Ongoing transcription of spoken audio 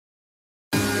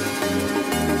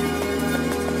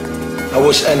I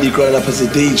watched Andy growing up as a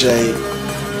DJ,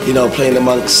 you know, playing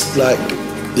amongst, like,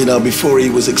 you know, before he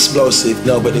was explosive,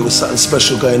 no, but there was something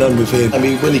special going on with him. I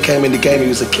mean, when he came in the game, he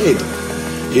was a kid,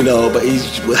 you know, but he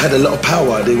had a lot of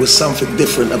power. There was something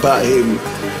different about him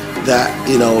that,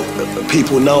 you know,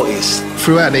 people noticed.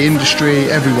 Throughout the industry,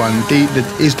 everyone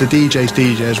is the DJ's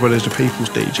DJ as well as the people's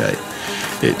DJ.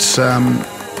 It's, I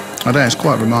don't know, it's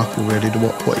quite remarkable really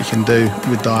what you can do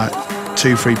with like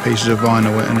 2-3 pieces of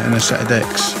vinyl and a set of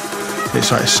decks. It's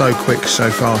like it's so quick,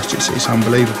 so fast, it's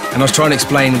unbelievable. And I was trying to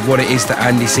explain what it is that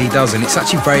Andy C does, and it's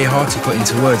actually very hard to put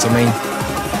into words. I mean,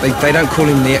 they don't call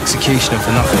him the executioner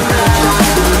for nothing.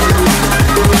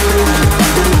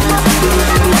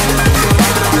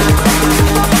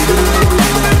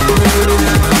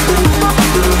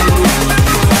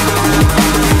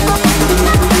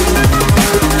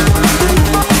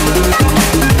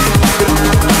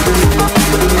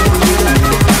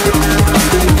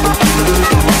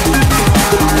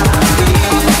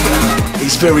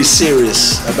 Very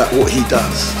serious about what he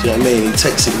does, do you know what I mean? He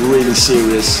takes it really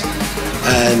serious,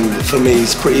 and for me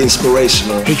it's pretty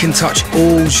inspirational. He can touch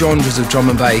all genres of drum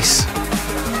and bass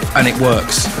and it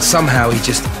works. Somehow he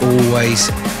just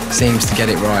always seems to get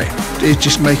it right. It's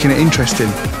just making it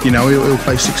interesting, you know, he'll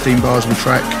play 16 bars of a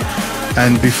track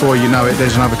and before you know it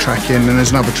there's another track in and there's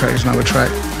another track, there's another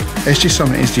track. It's just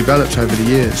something he's developed over the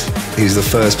years. He was the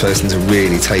first person to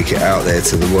really take it out there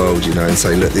to the world, you know, and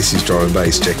say, look, this is drum and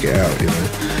bass, check it out, you know.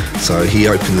 So he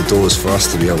opened the doors for us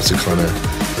to be able to kind of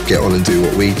get on and do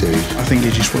what we do. I think he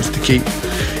just wants to keep,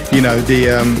 you know, the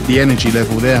energy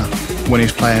level there when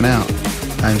he's playing out,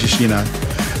 and just, you know,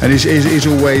 and he's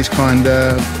always kind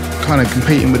of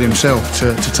competing with himself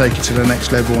to take it to the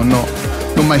next level and not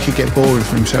make it get boring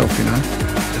for himself, you know.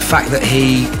 The fact that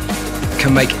he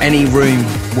can make any room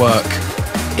work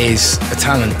is a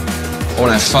talent. I want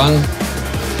to have fun.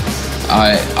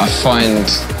 I find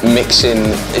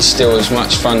mixing is still as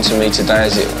much fun to me today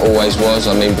as it always was.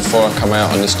 I mean, before I come out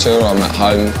on this tour, I'm at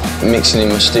home mixing in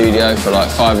my studio for like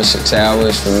 5 or 6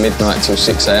 hours from midnight till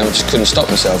 6 a.m. I just couldn't stop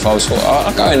myself. I was thought,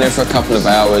 I'll go in there for a couple of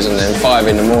hours and then 5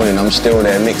 in the morning I'm still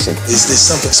there mixing. There's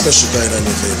something special going on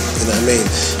with him, you know what I mean?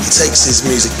 He takes his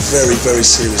music very, very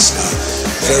seriously.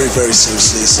 Very, very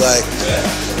seriously.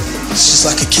 It's just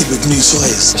like a kid with new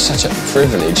toys. It's such a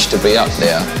privilege to be up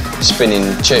there spinning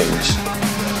tunes,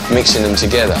 mixing them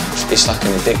together. It's like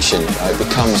an addiction. It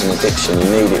becomes an addiction. You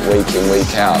need it week in,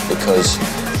 week out because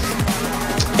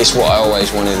it's what I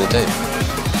always wanted to do.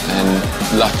 And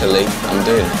luckily, I'm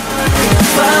doing it.